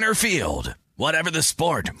to center field. Whatever the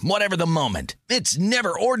sport, whatever the moment. It's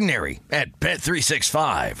never ordinary at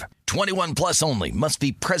Bet365. 21 plus only. Must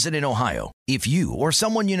be present in Ohio. If you or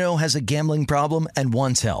someone you know has a gambling problem and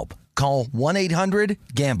wants help, call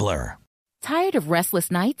 1-800-GAMBLER. Tired of restless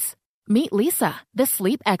nights? Meet Leesa, the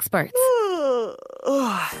sleep experts.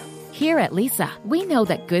 Here at Leesa, we know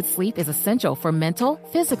that good sleep is essential for mental,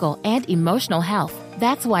 physical, and emotional health.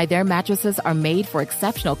 That's why their mattresses are made for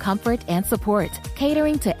exceptional comfort and support,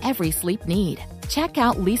 catering to every sleep need. Check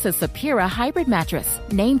out Leesa's Sapira Hybrid Mattress,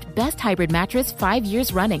 named Best Hybrid Mattress 5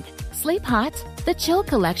 years running. Sleep hot, The Chill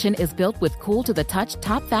collection is built with cool-to-the-touch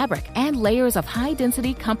top fabric and layers of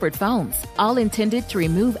high-density comfort foams, all intended to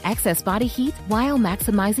remove excess body heat while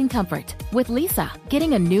maximizing comfort. With Leesa,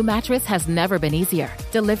 getting a new mattress has never been easier.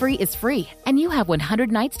 Delivery is free, and you have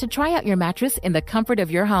 100 nights to try out your mattress in the comfort of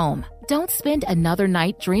your home. Don't spend another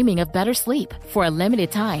night dreaming of better sleep. For a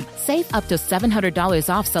limited time, save up to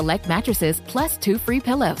 $700 off select mattresses plus 2 free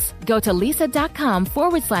pillows. Go to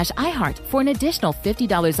leesa.com/iHeart for an additional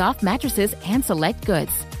 $50 off mattresses and select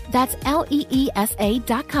goods. That's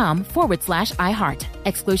LEESA.com/iHeart.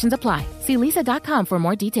 Exclusions apply. See leesa.com for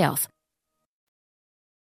more details.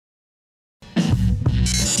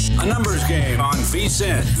 A numbers game on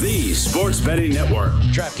VSiN, the Sports Betting Network.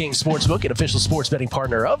 DraftKings Sportsbook, an official sports betting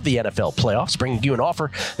partner of the NFL playoffs, bringing you an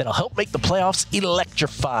offer that'll help make the playoffs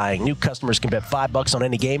electrifying. New customers can bet $5 on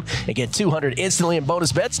any game and get $200 instantly in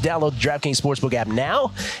bonus bets. Download the DraftKings Sportsbook app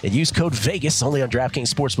now and use code VEGAS only on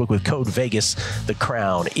DraftKings Sportsbook with code VEGAS. The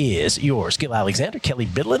crown is yours. Gil Alexander, Kelly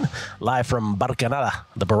Bidlin, live from Barcanada,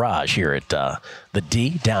 the Barrage here at the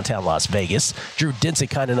D, downtown Las Vegas. Drew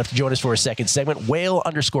Dinsick, kind enough to join us for a second segment.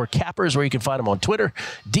 Whale_Cappers, where you can find him on Twitter.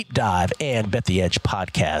 Deep Dive and Bet the Edge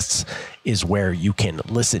podcasts is where you can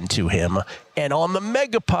listen to him. And on the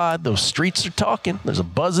Megapod, those streets are talking. There's a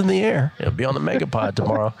buzz in the air. It'll be on the Megapod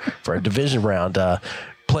tomorrow for our division round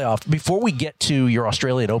playoff. Before we get to your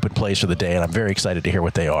Australian Open plays for the day, and I'm very excited to hear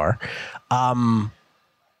what they are,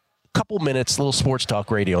 couple minutes, little sports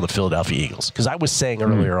talk radio on the Philadelphia Eagles. Because I was saying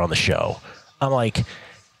earlier on the show, I'm like,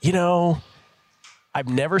 I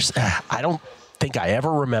don't think I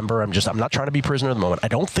ever remember, I'm not trying to be prisoner of the moment. I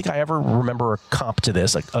don't think I ever remember a comp to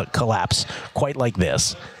this, a collapse quite like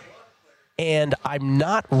this. And I'm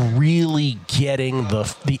not really getting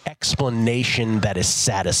the explanation that is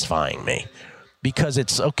satisfying me. Because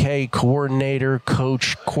it's, okay, coordinator,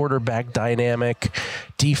 coach, quarterback dynamic,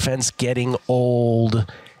 defense getting old,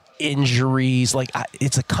 injuries.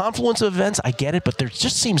 It's a confluence of events. I get it, but there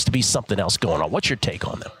just seems to be something else going on. What's your take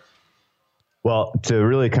on them? Well, to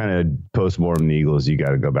really kind of postmortem the Eagles, you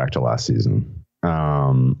got to go back to last season.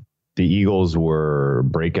 The Eagles were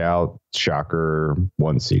breakout, shocker,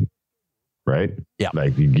 1 seed, right? Yeah.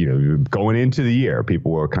 Going into the year,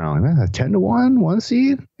 people were kind of like, 10-1, 1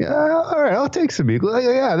 seed? Yeah, all right, I'll take some Eagles.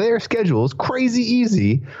 Yeah, their schedule is crazy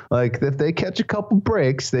easy. If they catch a couple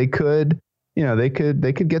breaks, they could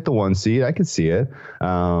get the 1 seed. I could see it.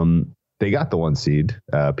 They got the 1 seed.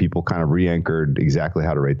 People kind of re-anchored exactly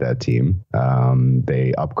how to rate that team.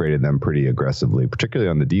 They upgraded them pretty aggressively, particularly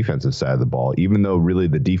on the defensive side of the ball, even though really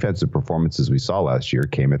the defensive performances we saw last year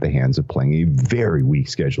came at the hands of playing a very weak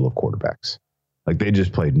schedule of quarterbacks. They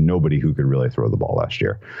just played nobody who could really throw the ball last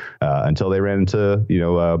year until they ran into,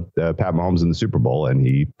 Pat Mahomes in the Super Bowl, and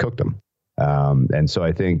he cooked them. And so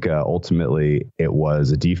I think ultimately it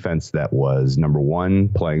was a defense that was, number one,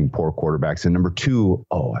 playing poor quarterbacks, and number two,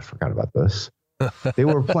 I forgot about this. They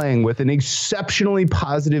were playing with an exceptionally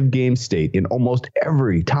positive game state in almost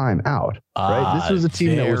every time out. Right? This was a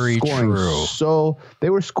team that was scoring they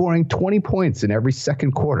were scoring 20 points in every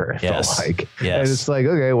second quarter. It felt like. Yes. And it's like,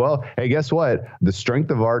 okay, well, hey, guess what? The strength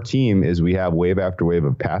of our team is we have wave after wave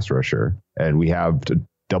of pass rusher, and we have a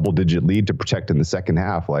double-digit lead to protect in the second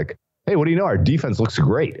half. Hey, what do you know? Our defense looks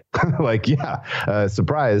great.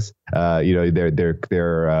 Surprise. They're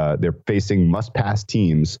facing must-pass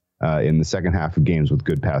teams in the second half of games with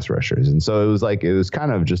good pass rushers. And so it was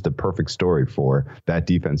kind of just a perfect story for that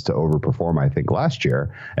defense to overperform, I think, last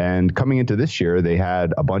year. And coming into this year, they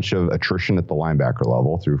had a bunch of attrition at the linebacker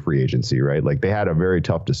level through free agency, right? They had a very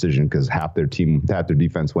tough decision because half their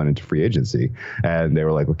defense went into free agency. And they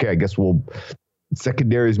were like, okay, I guess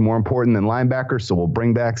secondary is more important than linebackers, so we'll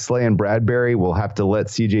bring back Slay and Bradbury. We'll have to let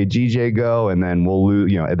CJ GJ go, and then we'll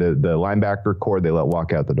lose. The linebacker core they let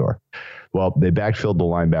walk out the door. Well, they backfilled the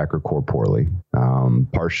linebacker core poorly.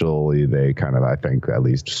 Partially, they kind of, I think, at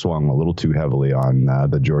least swung a little too heavily on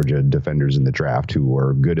the Georgia defenders in the draft, who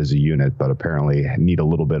were good as a unit, but apparently need a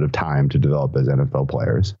little bit of time to develop as NFL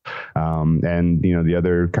players. And the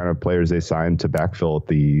other kind of players they signed to backfill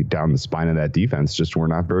down the spine of that defense just were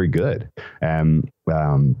not very good. And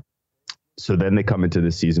so then they come into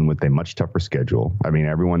this season with a much tougher schedule. I mean,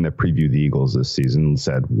 everyone that previewed the Eagles this season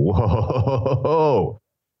said, "Whoa,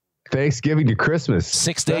 Thanksgiving to Christmas.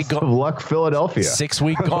 6-day luck, Philadelphia.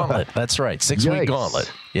 6-week gauntlet. That's right. 6-week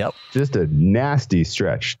gauntlet. Yep. Just a nasty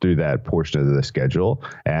stretch through that portion of the schedule.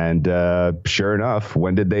 And sure enough,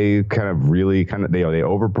 when did they they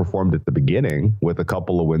overperformed at the beginning with a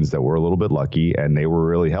couple of wins that were a little bit lucky, and they were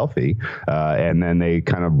really healthy. And then they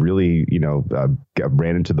kind of really,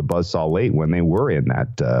 ran into the buzzsaw late when they were in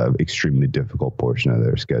that extremely difficult portion of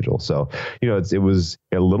their schedule. So, it was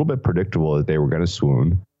a little bit predictable that they were going to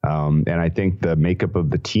swoon. And I think the makeup of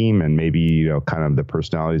the team and maybe, kind of the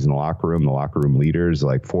personalities in the locker room leaders,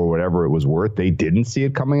 like for whatever it was worth, they didn't see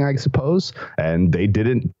it coming, I suppose, and they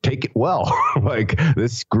didn't take it well. Like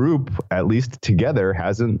this group, at least together,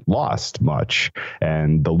 hasn't lost much.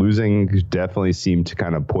 And the losing definitely seemed to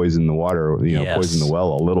kind of poison the water, poison the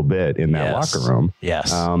well a little bit in that locker room.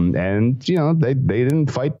 Yes. And, they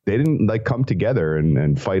didn't fight. They didn't come together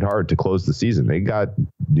and fight hard to close the season. They got,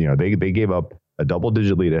 they gave up a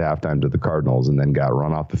double-digit lead at halftime to the Cardinals and then got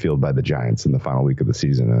run off the field by the Giants in the final week of the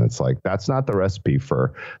season. And it's like, that's not the recipe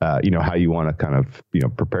for, how you want to kind of,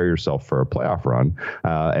 prepare yourself for a playoff run.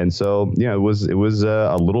 And so, it was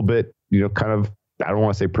a little bit, kind of, I don't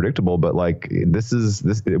want to say predictable, but like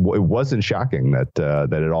it wasn't shocking that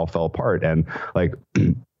it all fell apart. And like,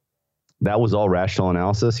 that was all rational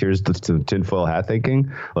analysis. Here's the tinfoil hat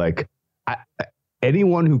thinking. Like,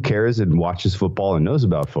 anyone who cares and watches football and knows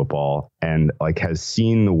about football and like has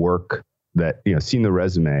seen the work that, seen the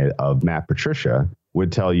resume of Matt Patricia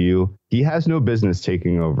would tell you he has no business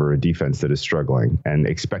taking over a defense that is struggling and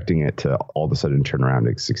expecting it to all of a sudden turn around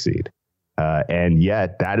and succeed. And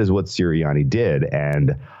yet that is what Sirianni did.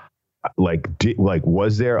 And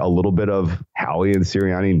was there a little bit of Howie and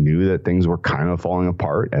Sirianni knew that things were kind of falling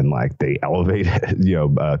apart and like they elevated,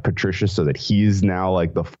 Patricia so that he's now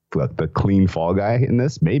like the clean fall guy in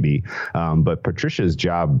this? Maybe. But Patricia's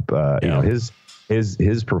job,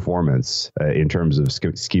 his performance in terms of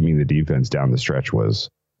scheming the defense down the stretch was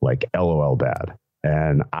like LOL bad.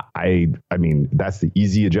 And I mean, that's the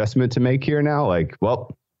easy adjustment to make here now. Like,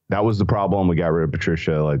 well, that was the problem. We got rid of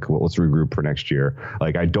Patricia. Like, well, let's regroup for next year.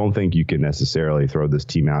 Like, I don't think you can necessarily throw this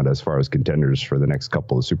team out as far as contenders for the next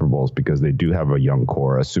couple of Super Bowls because they do have a young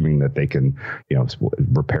core, assuming that they can,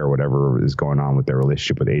 repair whatever is going on with their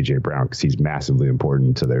relationship with AJ Brown because he's massively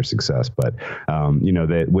important to their success. But,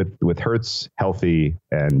 that with Hurts healthy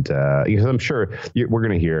and because I'm sure we're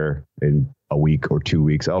going to hear in a week or 2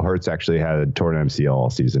 weeks, Hurts actually had a torn MCL all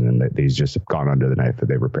season and he's just gone under the knife and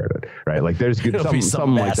they repaired it, right? Like there's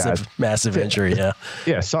some massive, like that. Massive injury,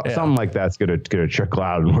 Something like that's gonna trickle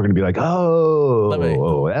out and we're gonna be like,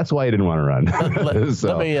 that's why he didn't want to run.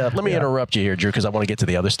 Let me interrupt you here, Drew, because I want to get to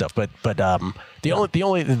the other stuff. But the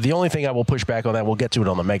only thing I will push back on that, we'll get to it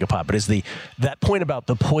on the Megapod, but is that point about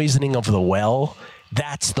the poisoning of the well.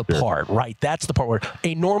 That's the part, right? That's the part where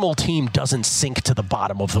a normal team doesn't sink to the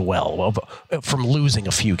bottom of the well from losing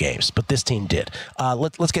a few games, but this team did.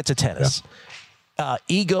 Let's get to tennis.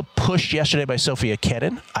 Iga pushed yesterday by Sofia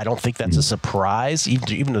Kenin. I don't think that's a surprise,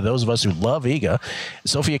 even to those of us who love Iga.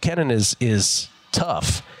 Sofia Kenin is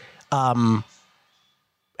tough. How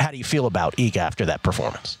do you feel about Iga after that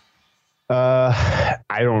performance?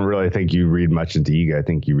 I don't really think you read much into Iga. I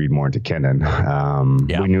think you read more into Kenin.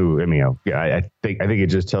 We knew. I mean, I think it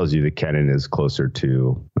just tells you that Kenin is closer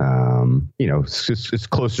to, it's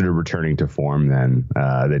closer to returning to form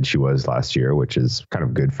than she was last year, which is kind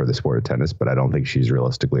of good for the sport of tennis. But I don't think she's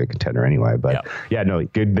realistically a contender anyway. But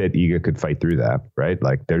good that Iga could fight through that, right?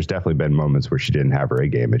 Like, there's definitely been moments where she didn't have her A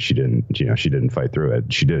game, and she didn't fight through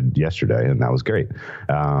it. She did yesterday, and that was great.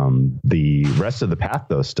 The rest of the path,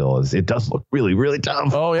 though, it does look really, really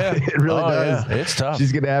tough. Oh yeah, it really does. Yeah. It's tough.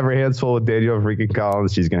 She's gonna have her hands full with Danielle freaking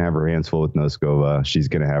Collins. She's gonna have her hands full with Noskova. She's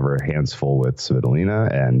gonna have her hands full with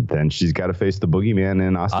Svitolina, and then she's got to face the boogeyman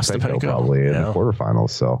in Ostapenko probably in the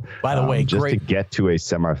quarterfinals. So, by the way, just to get to a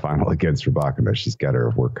semifinal against Rybakina, she's got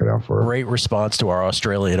her work cut out for her. Great response to our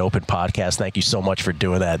Australian Open podcast. Thank you so much for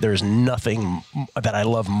doing that. There's nothing that I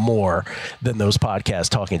love more than those podcasts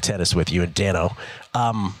talking tennis with you and Dano.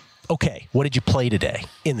 Okay, what did you play today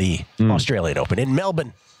in the Australian Open in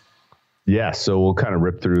Melbourne? Yeah, so we'll kind of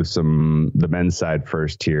rip through the men's side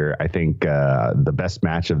first here. I think the best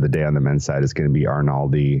match of the day on the men's side is going to be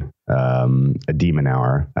Arnaldi De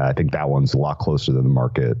Minaur. I think that one's a lot closer than the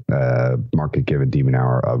market given De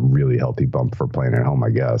Minaur a really healthy bump for playing at home, I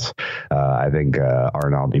guess. I think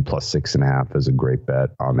Arnaldi plus 6.5 is a great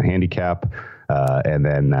bet on the handicap. And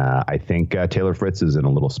then I think Taylor Fritz is in a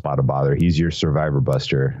little spot of bother. He's your survivor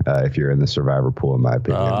buster if you're in the survivor pool, in my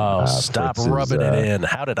opinion. Oh, stop Fritz rubbing it in.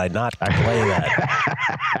 How did I not play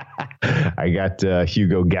that? I got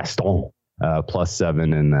Hugo Gaston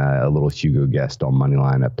 +7, and a little Hugo Guest on money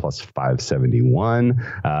line at +571.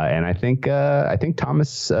 And I think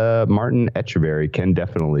Thomas Martin Etcheverry can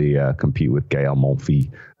definitely compete with Gael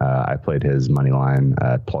Monfils. I played his money line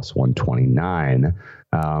at +129.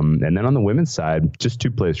 And then on the women's side, just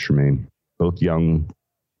 2 plays for me, both young,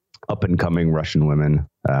 up-and-coming Russian women.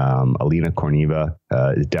 Alina Korneva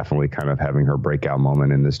is definitely kind of having her breakout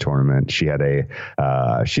moment in this tournament. She had a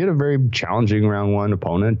very challenging round 1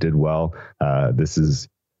 opponent, did well. This is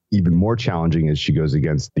even more challenging as she goes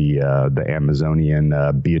against the Amazonian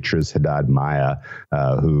Beatriz Haddad Maya,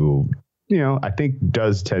 who, I think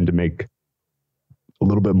does tend to make a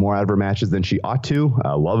little bit more out of her matches than she ought to.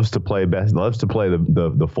 Loves to play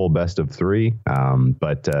the full best of 3.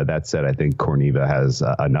 But that said, I think Korneva has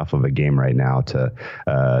enough of a game right now to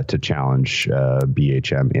challenge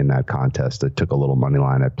BHM in that contest. It took a little money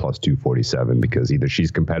line at +247 because either she's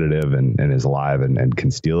competitive and is alive and can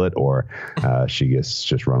steal it, or she gets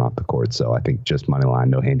just run off the court. So I think just money line,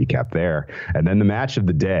 no handicap there. And then the match of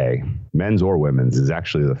the day, men's or women's, is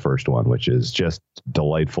actually the first one, which is just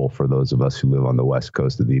delightful for those of us who live on the West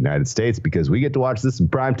Coast of the United States, because we get to watch this in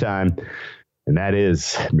prime time, and that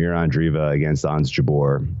is Mira Andreeva against Ons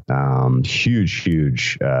Jabeur.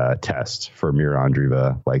 Huge test for Mira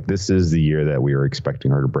Andreeva. Like, this is the year that we were expecting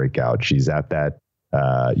her to break out. She's at that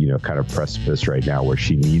kind of precipice right now where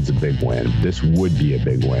she needs a big win. This would be a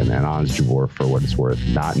big win. And Ons Jabeur, for what it's worth,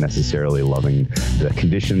 not necessarily loving the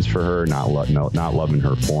conditions for her, not loving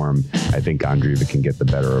her form. I think Andreeva can get the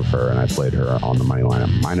better of her, and I played her on the money line at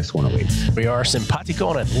 -108. We are simpatico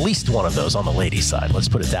on at least one of those on the ladies' side. Let's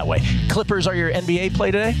put it that way. Clippers are your NBA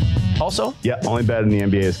play today also? Yeah, only bet in the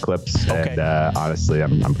NBA is Clips. Okay. And honestly,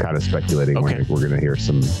 I'm kind of speculating we're going to hear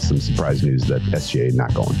some surprise news that SGA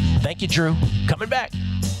not going. Thank you, Drew. Coming back.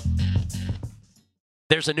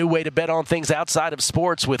 There's a new way to bet on things outside of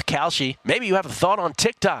sports with Kalshi. Maybe you have a thought on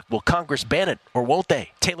TikTok. Will Congress ban it or won't they?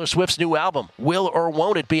 Taylor Swift's new album. Will or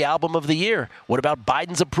won't it be album of the year? What about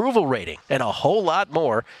Biden's approval rating? And a whole lot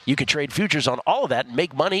more. You can trade futures on all of that and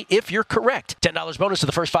make money if you're correct. $10 bonus to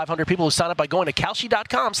the first 500 people who sign up by going to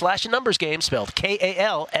Kalshi.com/numbersgame, spelled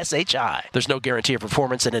Kalshi. There's no guarantee of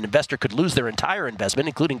performance, and an investor could lose their entire investment,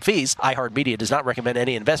 including fees. iHeartMedia does not recommend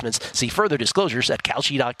any investments. See further disclosures at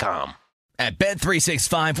Kalshi.com. At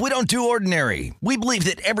Bet365, we don't do ordinary. We believe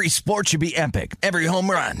that every sport should be epic. Every home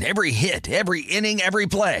run, every hit, every inning, every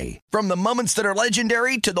play. From the moments that are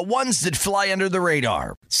legendary to the ones that fly under the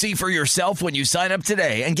radar. See for yourself when you sign up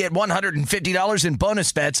today and get $150 in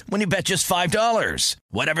bonus bets when you bet just $5.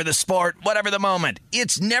 Whatever the sport, whatever the moment,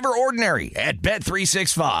 it's never ordinary at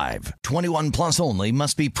Bet365. 21 plus only.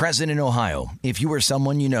 Must be present in Ohio. If you or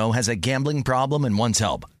someone you know has a gambling problem and wants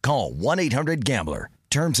help, call 1-800-GAMBLER.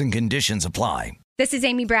 Terms and conditions apply. This is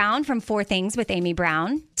Amy Brown from 4 Things with Amy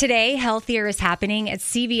Brown. Today, healthier is happening at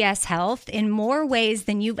CVS Health in more ways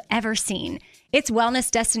than you've ever seen. It's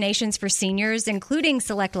wellness destinations for seniors, including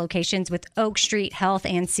select locations with Oak Street Health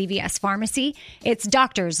and CVS Pharmacy. It's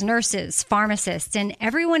doctors, nurses, pharmacists, and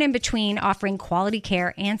everyone in between offering quality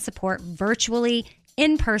care and support virtually,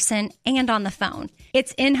 in person, and on the phone.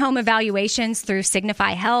 It's in-home evaluations through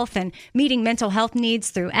Signify Health and meeting mental health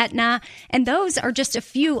needs through Aetna. And those are just a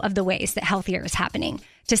few of the ways that healthier is happening.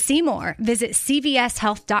 To see more, visit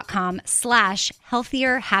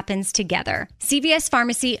cvshealth.com/healthier happens together. CVS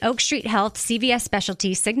Pharmacy, Oak Street Health, CVS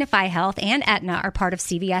Specialty, Signify Health, and Aetna are part of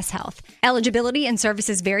CVS Health. Eligibility and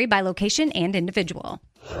services vary by location and individual.